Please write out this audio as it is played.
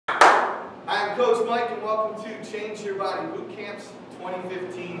Coach Mike, and welcome to Change Your Body Boot Camp's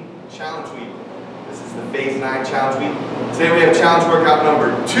 2015 Challenge Week. This is the Phase 9 Challenge Week. Today we have challenge workout number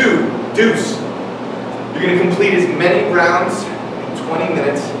 2, Deuce. You're going to complete as many rounds in 20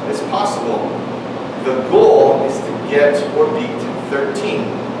 minutes as possible. The goal is to get or beat 13.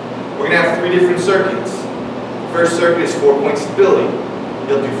 We're going to have 3 different circuits. The first circuit is 4-point stability.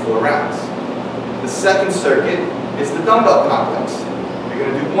 You'll do 4 rounds. The second circuit is the dumbbell complex. You're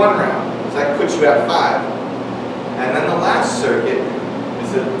going to do 1 round. So that puts you at 5. And then the last circuit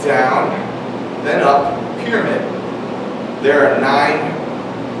is a down, then up pyramid. There are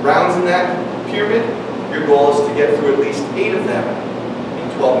 9 rounds in that pyramid. Your goal is to get through at least 8 of them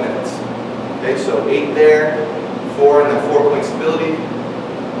in 12 minutes. Okay, so 8 there, 4 in the 4-point stability,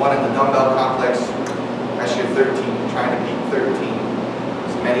 1 in the dumbbell complex. That's your 13. You're trying to beat 13.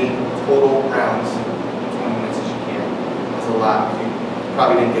 As many total rounds in 20 minutes as you can. That's a lot. You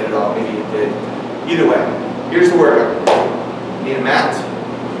probably didn't get it all. Maybe you did. Either way, here's the workout. You need a mat.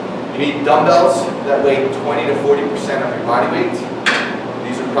 You need dumbbells that weigh 20 to 40% of your body weight.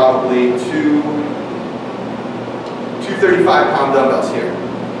 These are probably 235-pound dumbbells here.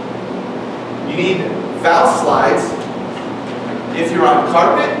 You need valve slides if you're on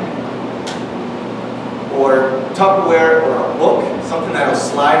carpet or Tupperware or a book, something that will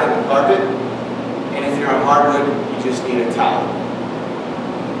slide on the carpet. And if you're on hardwood, you just need a towel.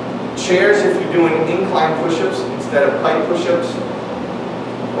 Chairs if you're doing incline push-ups instead of pike push-ups,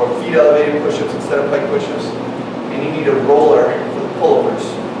 or feet elevated push-ups instead of pike push-ups. And you need a roller for the pullovers.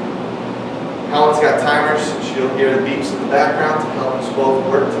 Helen's got timers. She'll hear the beeps in the background to help us both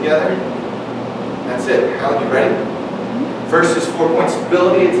work together. That's it. Helen, you ready? First is 4-point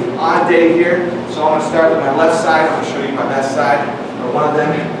stability. It's an odd day here, so I'm going to start with my left side. I'm going to show you my best side, or one of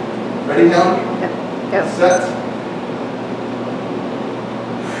them. Ready, Helen? Yep. Set.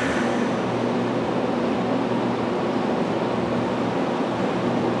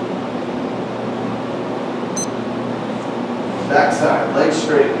 Back side, legs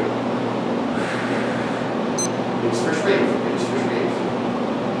straight. Legs for straight, legs for straight.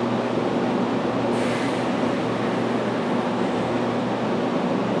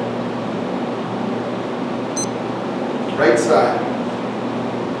 Right side.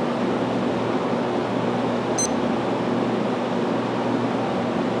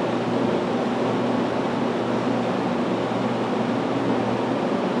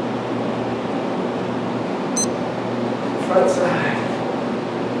 Front side.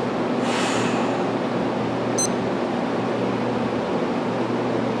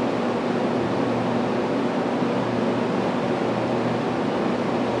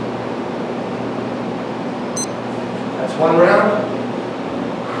 That's 1 round.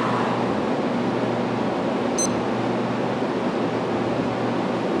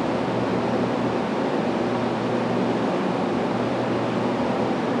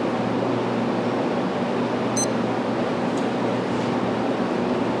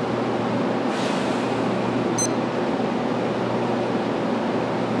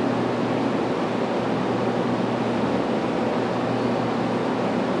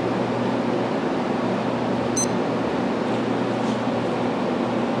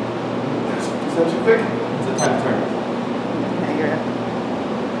 Is that too quick? Is it time to turn? Yeah, you're up.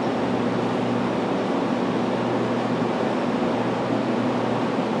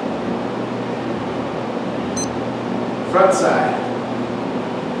 Front side.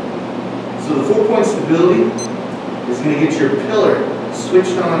 So the 4-point stability is going to get your pillar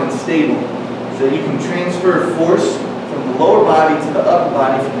switched on and stable so that you can transfer force from the lower body to the upper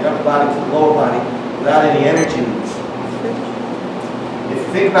body, from the upper body to the lower body without any energy leaks. If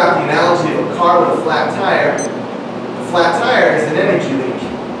you think about the analogy of a car with a flat tire, the flat tire is an energy leak.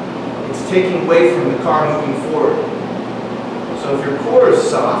 It's taking away from the car moving forward. So if your core is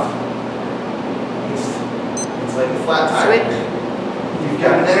soft, it's like a flat tire. You've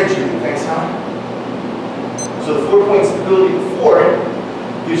got an energy leak. Thanks, Helen. So the 4-point stability before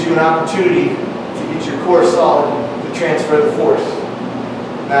gives you an opportunity to get your core solid to transfer the force.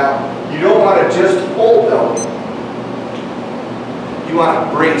 Now, you don't want to just hold though. You want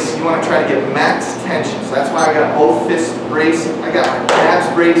to brace. You want to try to get max tension. So that's why I got both fists braced. I got my abs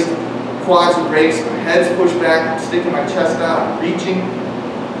braced, quads are braced, my head's pushed back, I'm sticking my chest out, I'm reaching.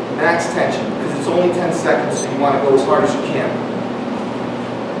 Max tension, because it's only 10 seconds, so you want to go as hard as you can.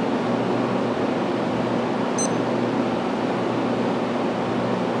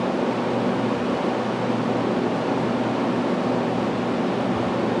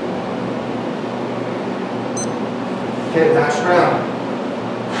 Okay, last round.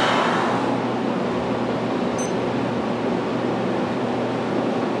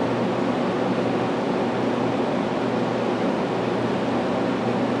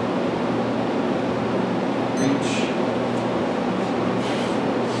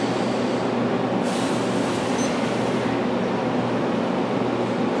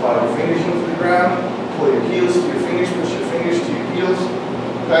 Claw your fingers into the ground. Pull your heels to your fingers. Push your fingers to your heels.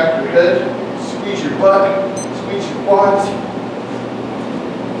 Back your head. Squeeze your butt. Squeeze your quads.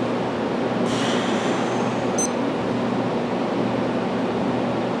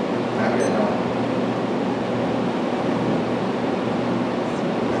 Not yet, no.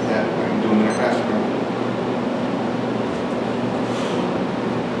 Like that. I'm doing it faster.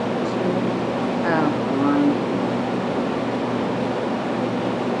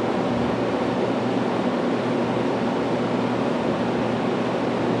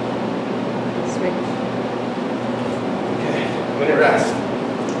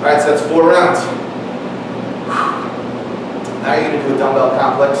 Alright, so that's 4 rounds. Now you're going to do a dumbbell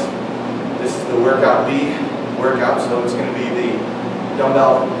complex. This is the workout B workout, so it's going to be the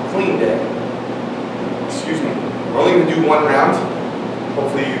dumbbell clean day. Excuse me. We're only going to do 1 round.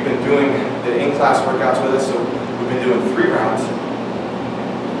 Hopefully you've been doing the in-class workouts with us, so we've been doing 3 rounds.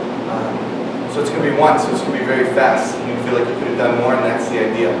 So it's going to be 1, so it's going to be very fast. You're going to feel like you could have done more, and that's the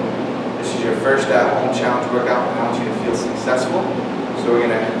idea. This is your first at-home challenge workout, and I want you to feel successful. So we're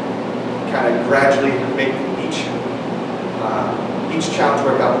going to kind of gradually make each challenge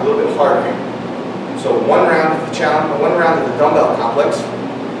workout a little bit harder. So 1 round of the challenge, 1 round of the dumbbell complex.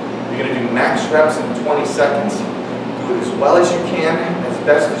 You're going to do max reps in 20 seconds. Do it as well as you can, as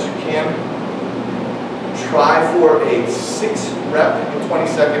best as you can. Try for a 6 rep in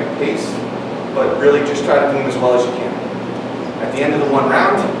 20-second pace, but really just try to do them as well as you can. At the end of the 1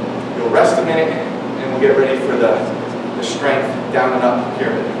 round, you'll rest a minute, and we'll get ready for the strength down and up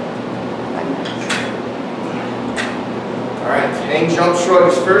pyramid. Alright, hang jump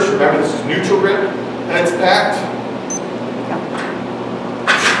shrugs first. Remember, this is neutral grip, head's packed.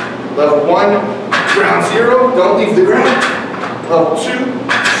 Level 1, ground 0, don't leave the ground. Level 2,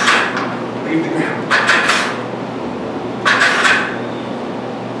 leave the ground.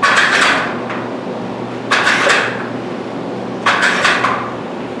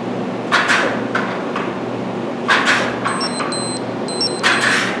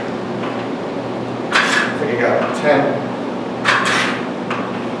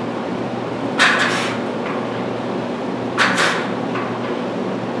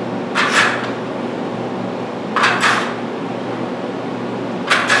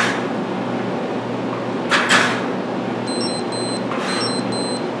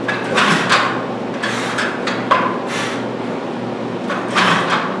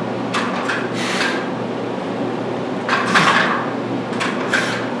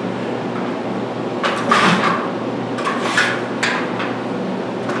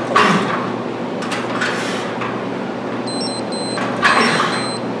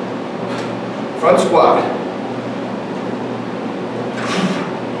 Front squat.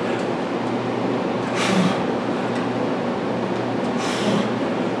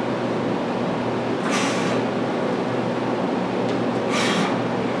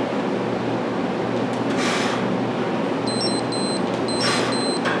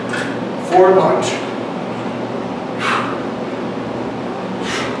 Forward lunge.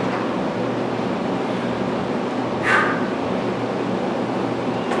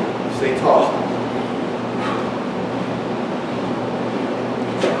 Stay tall.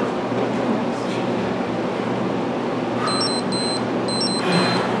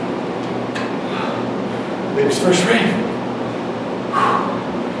 Ladies first range.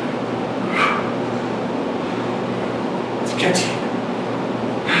 It's catchy.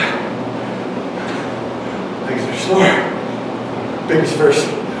 Legs are slower. Baby's first.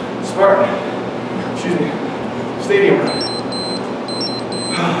 Spartan. Excuse me. Stadium run.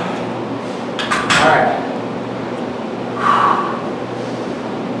 Alright.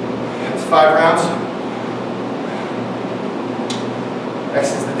 That's 5 rounds.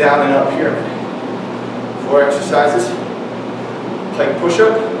 Next is the down and up pyramid. 4 exercises. Plank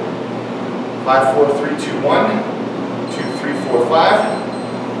push-up. 5, 4, 3, 2, 1. 2, 3, 4,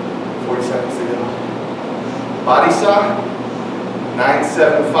 5. 40 seconds to go. Body saw. 9,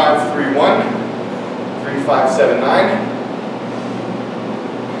 7, 5, 3, 1. 3, 5, 7, 9.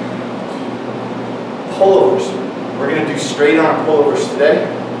 Pullovers. We're going to do straight arm pullovers today.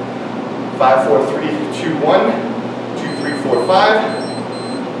 5, 4, 3, 2, 1. 2, 3, 4, 5.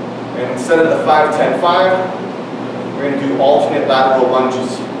 And instead of the 5, 10, 5, we're going to do alternate lateral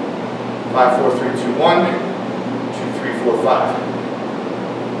lunges. 5, 4, 3, 2, 1. 2, 3, 4, 5.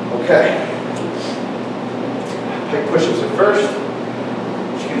 Okay. Pec push-ups at first.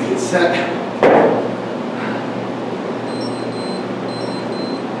 Just going to get set.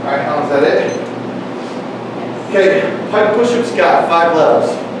 Alright, Helen, is that it? Okay, pike push-ups got 5 levels.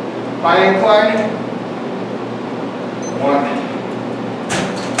 High incline. 1,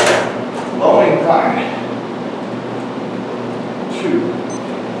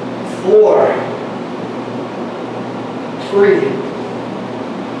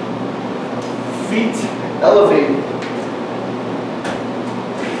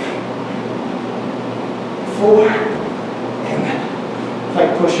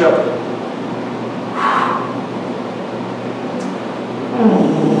 push-up.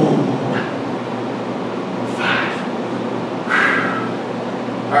 5.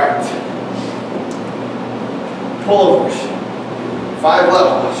 All right. Pullovers. 5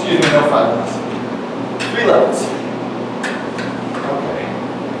 levels. Excuse me, no 5 levels. 3 levels. Okay.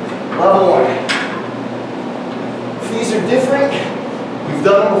 Level 1. These are different. We've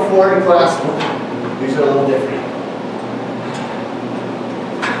done them before in class. These are a little different.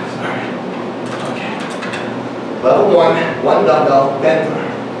 Sorry. Okay. Level 1, 1 dumbbell, bent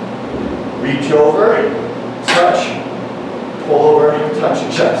arm. Reach over, touch, pull over, touch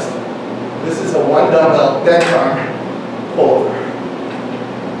your chest. This is a 1 dumbbell, bent arm, pull over.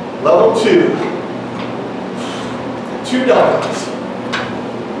 Level 2, 2 dumbbells.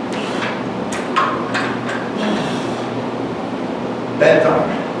 Bent arm.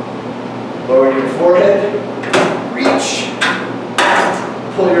 Lower your forehead, reach,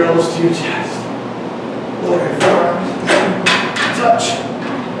 pull your elbows to your chest. Lower your forearms, touch,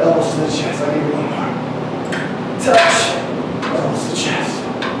 elbows to the chest. I'll give you 1 more. Touch, elbows to the chest.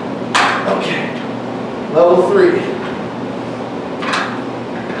 Okay. Level 3.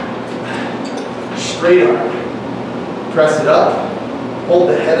 Straight arm. Press it up, hold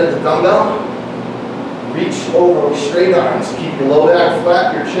the head of the dumbbell, reach over with straight arms. Keep your low back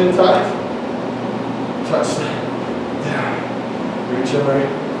flat, your chin tucked. Touch down. Reach over,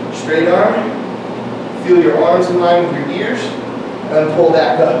 straight arm. Feel your arms in line with your ears, and then pull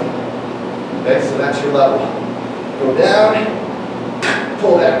back up. Okay, so that's your level. Go down,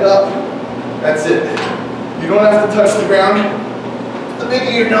 pull back up. That's it. You don't have to touch the ground. The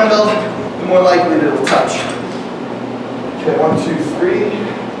bigger your dumbbell, the more likely that it'll touch. Okay, 1, 2,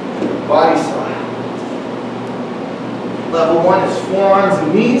 3. Body slide. Level 1 is forearms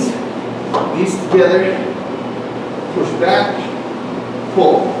and knees. Knees together. Push back.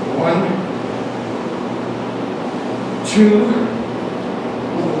 Pull. 1, 2.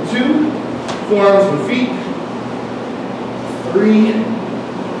 Level 2. Forearms and feet. 3.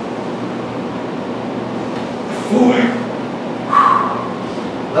 4.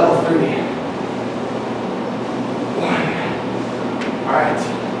 Level 3. 1. Alright.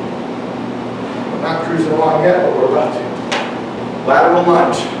 We're not cruising along yet, but we're about to. Lateral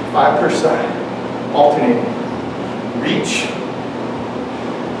lunge, 5%. Alternating. Reach.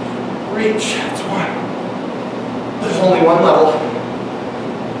 Reach. That's 1. There's only 1 level.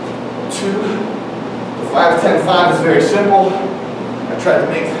 2. The 5-10-5 is very simple. I tried to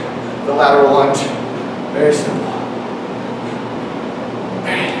make the lateral lunge very simple.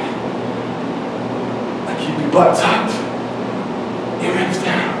 Keep your butt tucked. Your ribs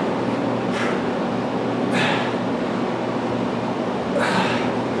down.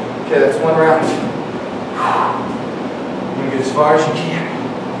 Okay, that's 1 round. You're gonna get as far as you can.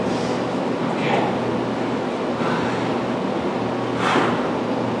 Okay.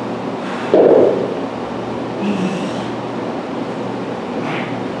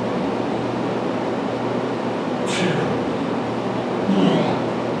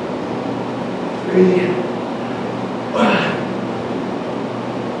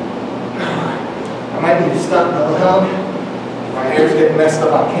 I might need to stop double held. My hair's getting messed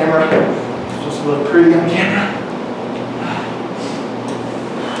up on camera. It's supposed to look pretty on camera.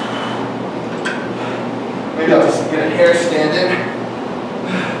 Maybe I'll just get a hair stand in.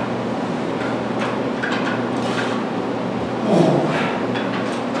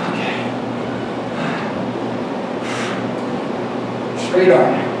 Okay. Straight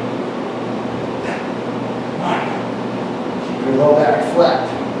arm. 1. Keep your low back flat.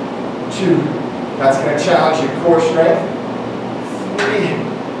 2. That's going to challenge your core strength. 3.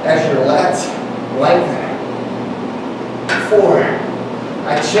 As your lats lengthen. 4.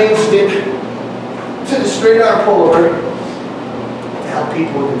 I changed it to the straight arm pullover to help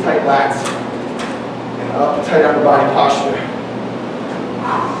people with the tight lats and tight upper body posture.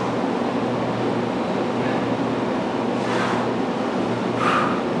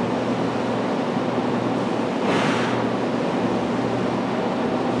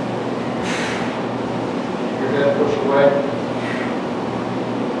 Your head push away.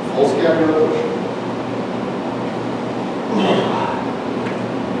 Full scapular push.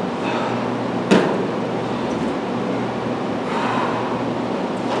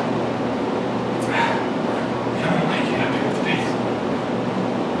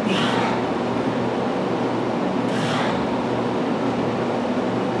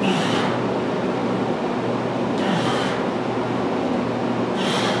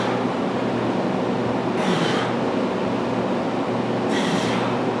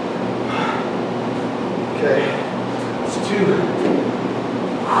 Okay, it's 2.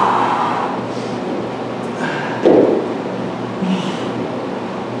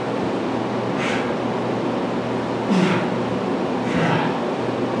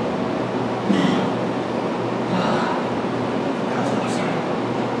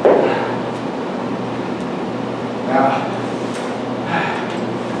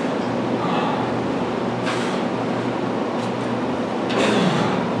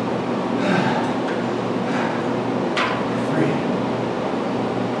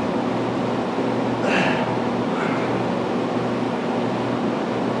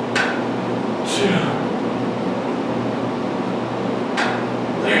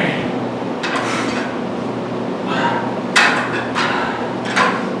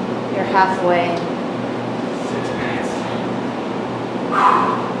 halfway. 6 minutes.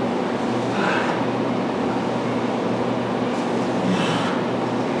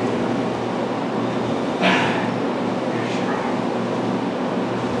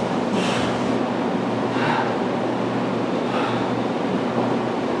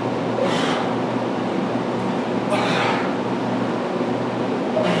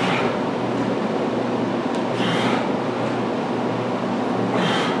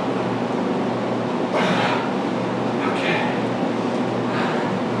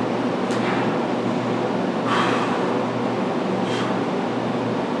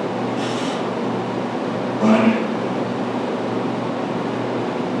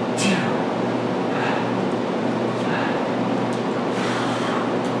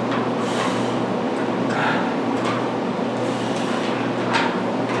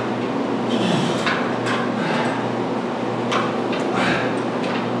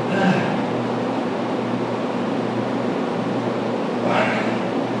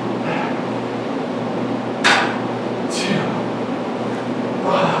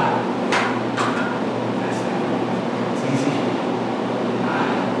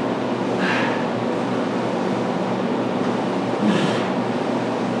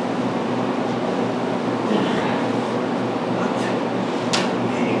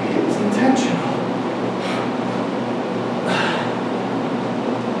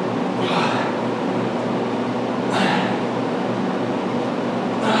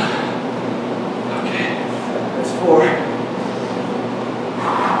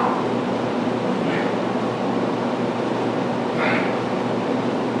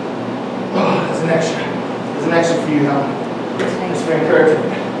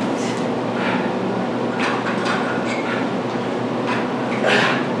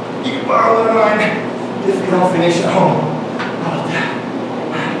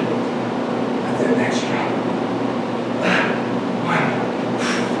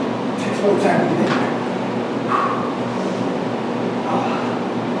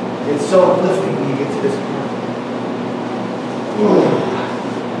 It's so uplifting when you get to this point.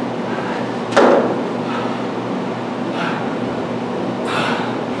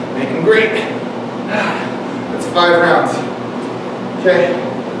 Making great. That's 5 rounds. Okay,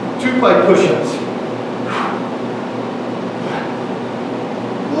 2 plate push-ups.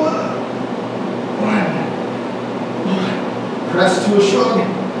 1. Press to a shrug.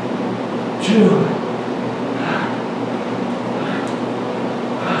 2.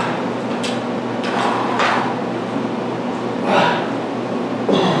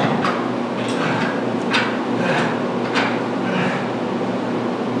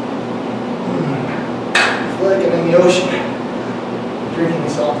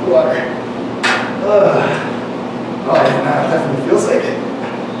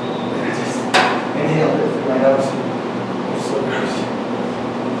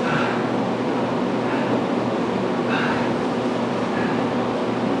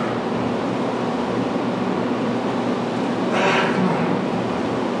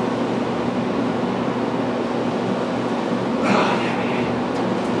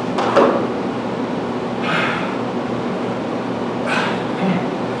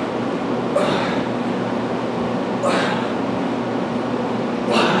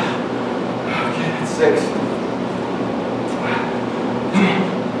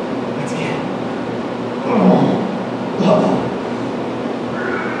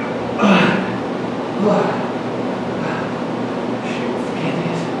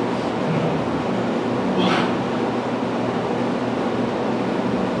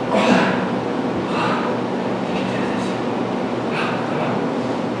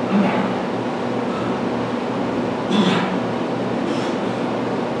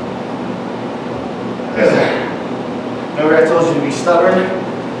 Remember I told you to be stubborn?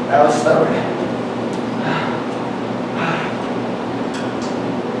 I was stubborn.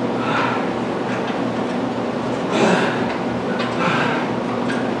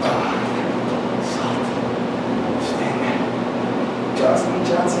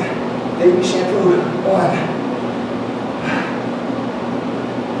 Johnson, baby shampoo, 1.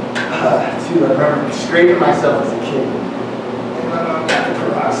 2, I remember scraping myself as a kid. And my mom got the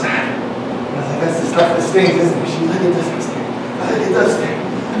peroxide. I was like, that's the stuff that stings, isn't it? She's like, it doesn't sting. I was like, it does sting.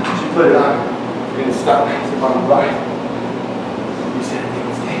 She put it on. You're gonna stop on the right. You said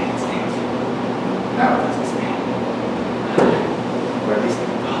it sting, it stings. Now it doesn't sting. Or at least it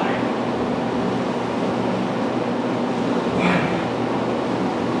can bother. 1.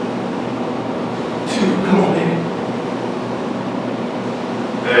 2, come on, baby.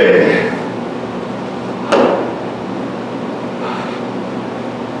 Hey.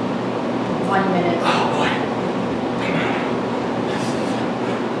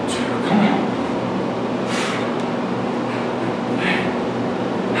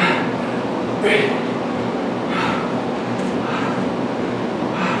 Let's get it.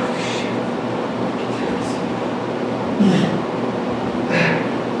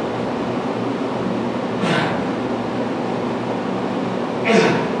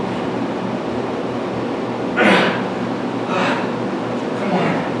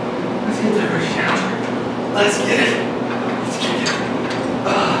 Let's get it.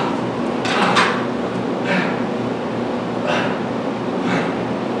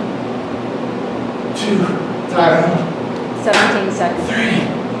 2, time. 17 seconds. 3,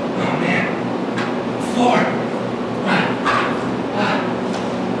 oh man. 4,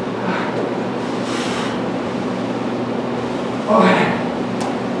 1.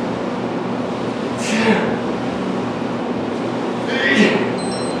 2, 3.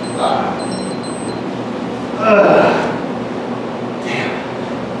 Damn.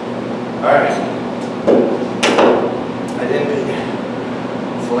 Alright. I didn't beat it.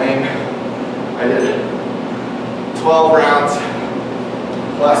 It's lame. I did 12 rounds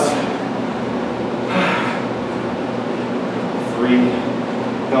plus 3,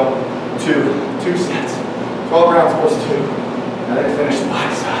 no, 2 sets. 12 rounds plus 2. I didn't finish the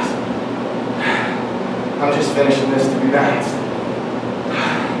body size. I'm just finishing this to be balanced.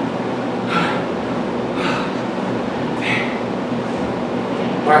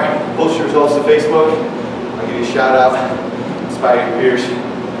 Alright, post your results to Facebook. I'll give you a shout out. Inspire your peers.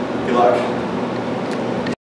 Good luck.